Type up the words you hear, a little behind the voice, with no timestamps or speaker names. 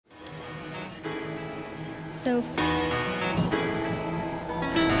So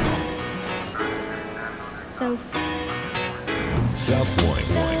South Point.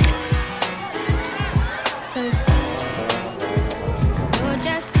 You're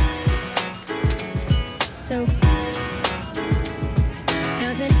just so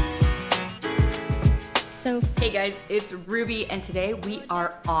doesn't so. Hey guys, it's Ruby and today we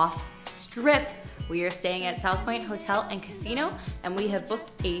are off strip. We are staying at South Point Hotel and Casino and we have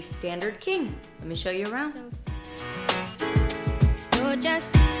booked a standard king. Let me show you around. You're just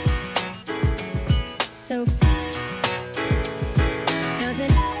so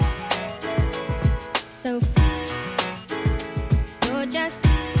doesn't so you're just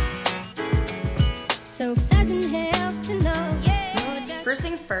so doesn't help to know. You're just First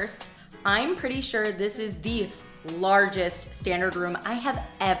things first, I'm pretty sure this is the largest standard room I have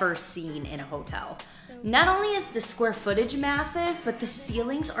ever seen in a hotel. Not only is the square footage massive, but the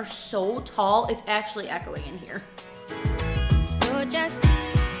ceilings are so tall, it's actually echoing in here. you're just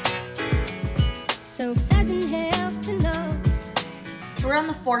so doesn't help to know. So we're on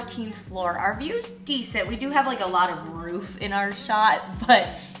the 14th floor. Our view's decent. We do have like a lot of roof in our shot, but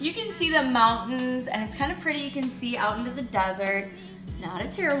you can see the mountains and it's kind of pretty. You can see out into the desert. Not a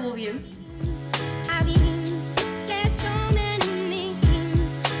terrible view. There's so many meanings.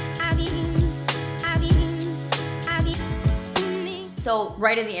 So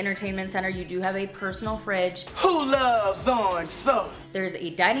right in the entertainment center, you do have a personal fridge. Who loves orange soda? There's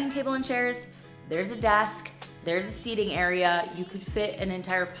a dining table and chairs. There's a desk. There's a seating area. You could fit an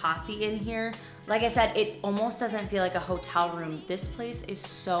entire posse in here. Like I said, it almost doesn't feel like a hotel room. This place is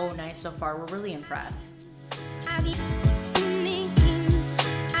so nice so far. We're really impressed.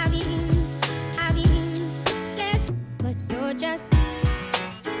 But you're just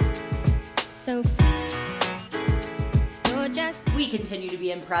so you're just We continue to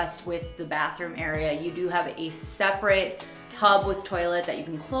be impressed with the bathroom area. You do have a separate tub with toilet that you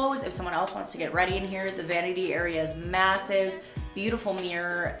can close if someone else wants to get ready in here. The vanity area is massive, beautiful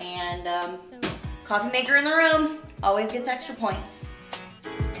mirror, and coffee maker in the room. Always gets extra points.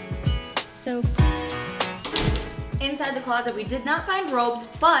 so Inside the closet, we did not find robes,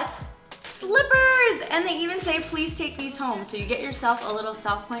 but slippers! And they even say, please take these home. So you get yourself a little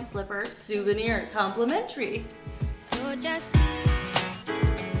South Point slipper souvenir, complimentary. you're just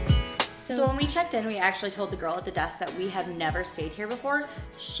So when we checked in, we actually told the girl at the desk that we had never stayed here before.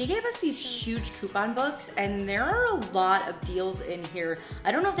 She gave us these huge coupon books and there are a lot of deals in here.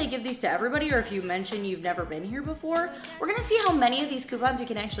 I don't know if they give these to everybody or if you mention you've never been here before. We're gonna see how many of these coupons we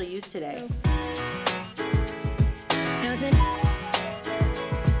can actually use today. doesn't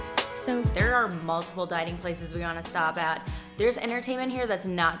so There are multiple dining places we wanna stop at. There's entertainment here that's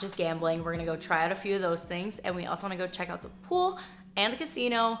not just gambling. We're gonna go try out a few of those things and we also wanna go check out the pool and the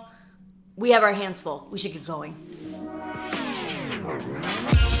casino. We have our hands full. We should get going.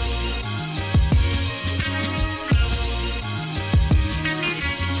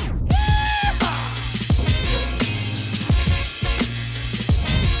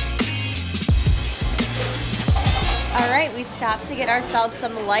 All right, we stopped to get ourselves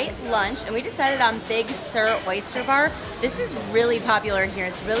some light lunch and we decided on Big Sur Oyster Bar. This is really popular here.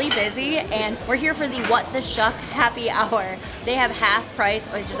 It's really busy and we're here for the What the Shuck happy hour. They have half price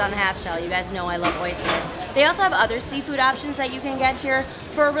oysters on the half shell. You guys know I love oysters. They also have other seafood options that you can get here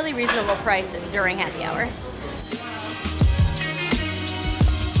for a really reasonable price during happy hour.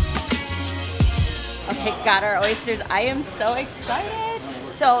 Okay, got our oysters. I am so excited.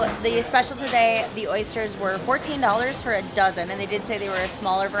 So the special today, the oysters were $14 for a dozen, and they did say they were a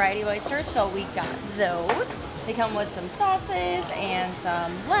smaller variety of oysters, so we got those. They come with some sauces and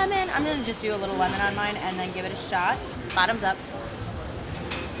some lemon. I'm gonna just do a little lemon on mine and then give it a shot. Bottoms up.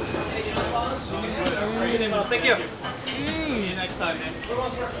 Thank you.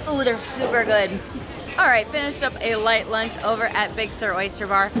 Ooh, they're super good. All right, finished up a light lunch over at Big Sur Oyster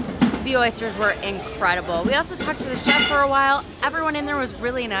Bar. The oysters were incredible. We also talked to the chef for a while. Everyone in there was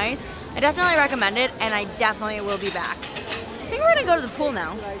really nice. I definitely recommend it, and I definitely will be back. I think we're gonna go to the pool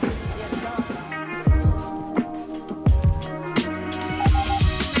now.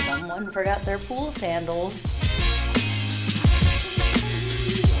 Someone forgot their pool sandals.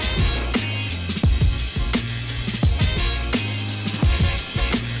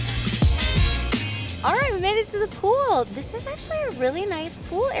 All right, we made it to the pool. This is actually a really nice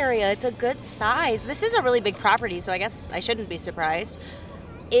pool area. It's a good size. This is a really big property, so I guess I shouldn't be surprised.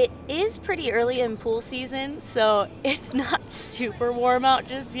 It is pretty early in pool season, so it's not super warm out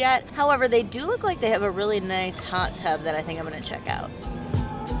just yet. However, they do look like they have a really nice hot tub that I think I'm gonna check out.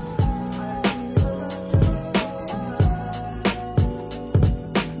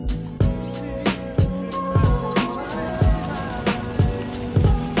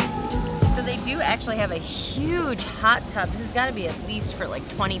 actually have a huge hot tub. This has got to be at least for like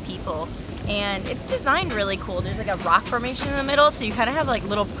 20 people. And it's designed really cool. There's like a rock formation in the middle, so you kind of have like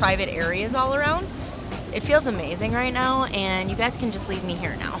little private areas all around. It feels amazing right now, and you guys can just leave me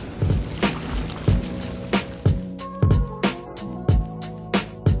here now.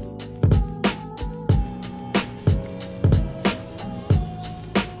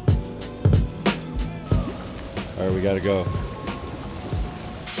 All right, we gotta go.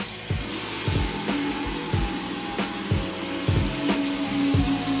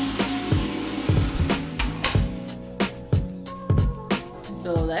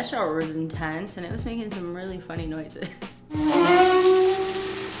 So that shower was intense, and it was making some really funny noises.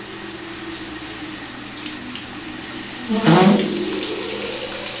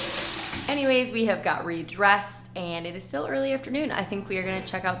 Anyways, we have got redressed, and it is still early afternoon. I think we are gonna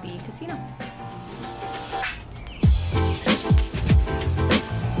check out the casino.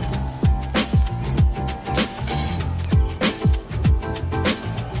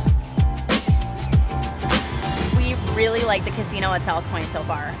 Really like the casino at South Point so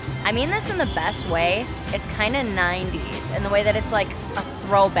far. I mean this in the best way. It's kind of 90s in the way that it's like a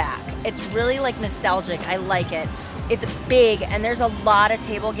throwback. It's really like nostalgic. I like it. It's big, and there's a lot of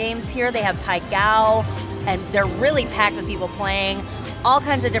table games here. They have Pai Gow, and they're really packed with people playing. All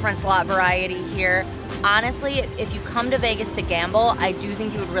kinds of different slot variety here. Honestly, if you come to Vegas to gamble, I do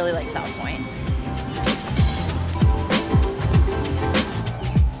think you would really like South Point.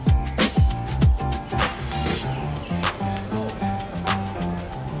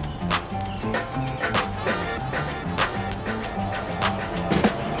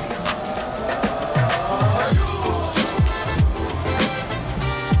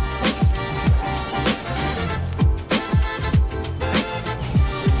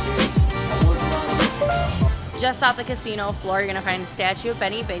 Just off the casino floor, you're gonna find a statue of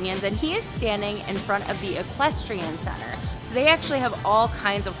Benny Binions, and he is standing in front of the Equestrian Center. So they actually have all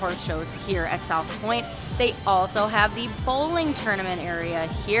kinds of horse shows here at South Point. They also have the bowling tournament area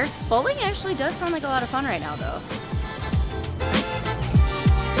here. Bowling actually does sound like a lot of fun right now, though.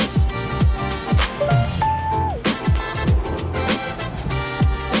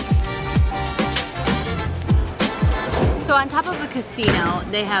 So on top of the casino,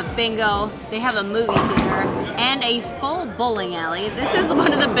 they have bingo, they have a movie theater, and a full bowling alley. This is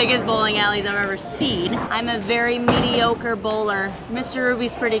one of the biggest bowling alleys I've ever seen. I'm a very mediocre bowler. Mr.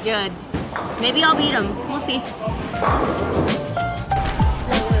 Ruby's pretty good. Maybe I'll beat him, we'll see.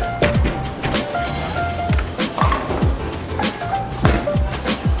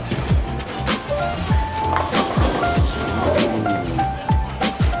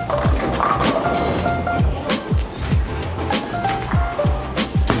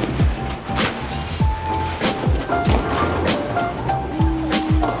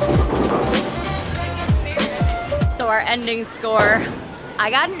 Our ending score, I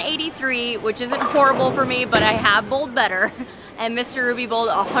got an 83, which isn't horrible for me, but I have bowled better, and Mr. Ruby bowled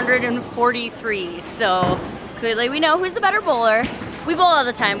 143, so clearly we know who's the better bowler. We bowl all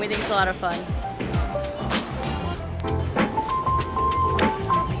the time, we think it's a lot of fun.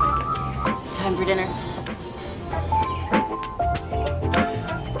 Time for dinner.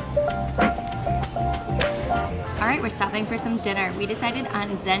 Alright, we're stopping for some dinner. We decided on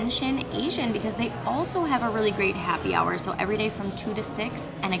Zenshin Asian because they also have a really great happy hour. So every day from 2 to 6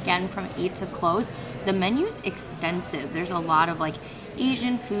 and again from 8 to close. The menu's extensive. There's a lot of like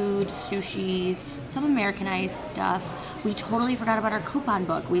Asian food, sushis, some Americanized stuff. We totally forgot about our coupon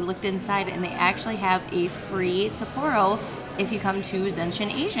book. We looked inside and they actually have a free Sapporo if you come to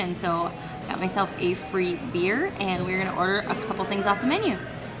Zenshin Asian. So got myself a free beer and we're gonna order a couple things off the menu.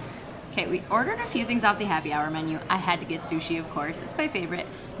 Okay, we ordered a few things off the happy hour menu. I had to get sushi, of course. It's my favorite.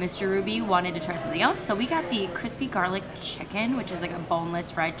 Mr. Ruby wanted to try something else, so we got the crispy garlic chicken, which is like a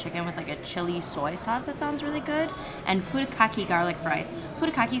boneless fried chicken with like a chili soy sauce that sounds really good, and furikake garlic fries.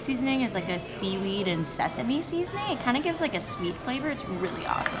 Furikake seasoning is like a seaweed and sesame seasoning. It kind of gives like a sweet flavor. It's really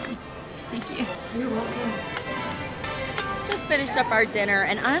awesome. Thank you. You're welcome. Just finished up our dinner,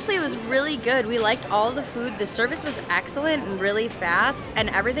 and honestly it was really good. We liked all the food. The service was excellent and really fast, and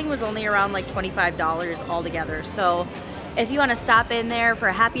everything was only around like $25 altogether. So if you want to stop in there for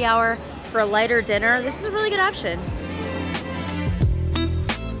a happy hour, for a lighter dinner, this is a really good option.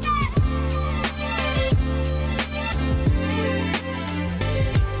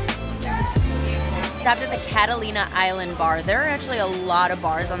 Stopped at the Catalina Island Bar. There are actually a lot of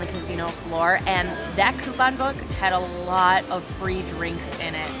bars on the casino floor, and that coupon book had a lot of free drinks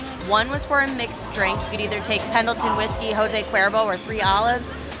in it. One was for a mixed drink. You could either take Pendleton whiskey, Jose Cuervo, or 3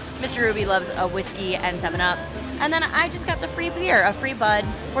 olives. Mr. Ruby loves a whiskey and 7-Up. And then I just got the free beer, a free bud.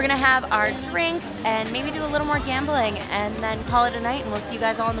 We're gonna have our drinks and maybe do a little more gambling and then call it a night, and we'll see you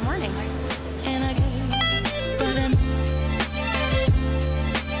guys all in the morning.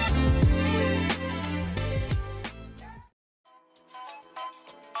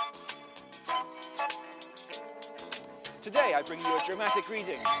 Today I bring you a dramatic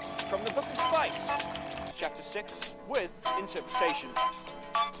reading from the Book of Spice, Chapter 6, with interpretation.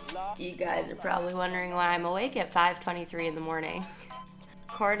 You guys are probably wondering why I'm awake at 5:23 in the morning.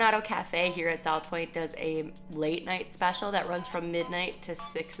 Coronado Cafe here at South Point does a late night special that runs from midnight to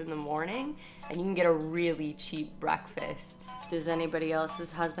 6 in the morning, and you can get a really cheap breakfast. Does anybody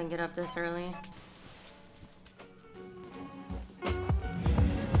else's husband get up this early?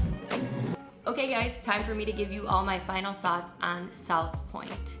 Okay guys, time for me to give you all my final thoughts on South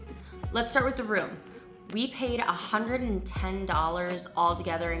Point. Let's start with the room. We paid $110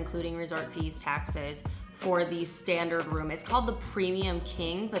 altogether, including resort fees, taxes, for the standard room. It's called the Premium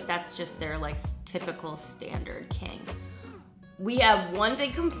King, but that's just their like typical standard king. We have one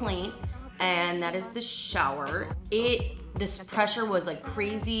big complaint, and that is the shower. This pressure was like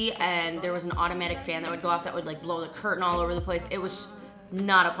crazy, and there was an automatic fan that would go off that would like blow the curtain all over the place. It was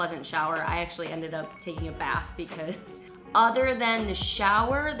not a pleasant shower. I actually ended up taking a bath because other than the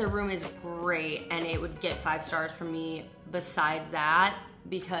shower, the room is great, and it would get 5 stars from me besides that,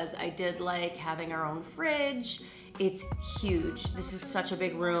 because I did like having our own fridge. It's huge. This is such a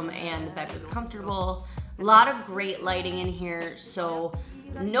big room, and the bed was comfortable. A lot of great lighting in here, so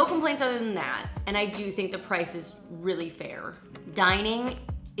no complaints other than that. And I do think the price is really fair. Dining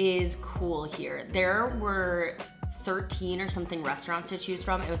is cool here. There were 13 or something restaurants to choose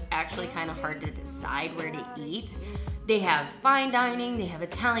from. It was actually kind of hard to decide where to eat. They have fine dining, they have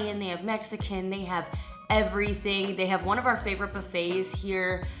Italian, they have Mexican, they have everything. They have one of our favorite buffets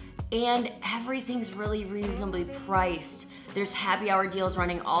here, and everything's really reasonably priced. There's happy hour deals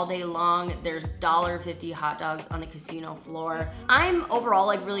running all day long. There's $1.50 hot dogs on the casino floor. I'm overall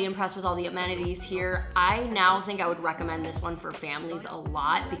like really impressed with all the amenities here. I now think I would recommend this one for families a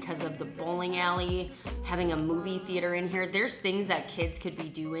lot because of the bowling alley, having a movie theater in here. There's things that kids could be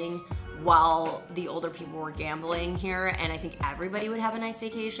doing while the older people were gambling here, and I think everybody would have a nice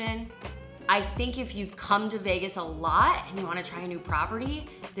vacation. I think if you've come to Vegas a lot and you want to try a new property,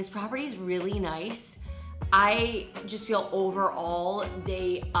 this property is really nice. I just feel overall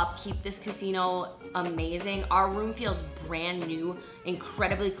they upkeep this casino amazing. Our room feels brand new,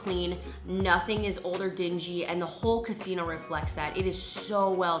 incredibly clean. Nothing is old or dingy, and the whole casino reflects that. It is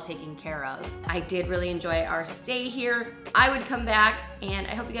so well taken care of. I did really enjoy our stay here. I would come back, and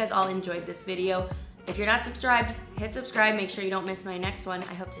I hope you guys all enjoyed this video. If you're not subscribed, hit subscribe. Make sure you don't miss my next one.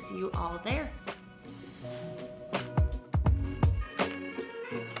 I hope to see you all there.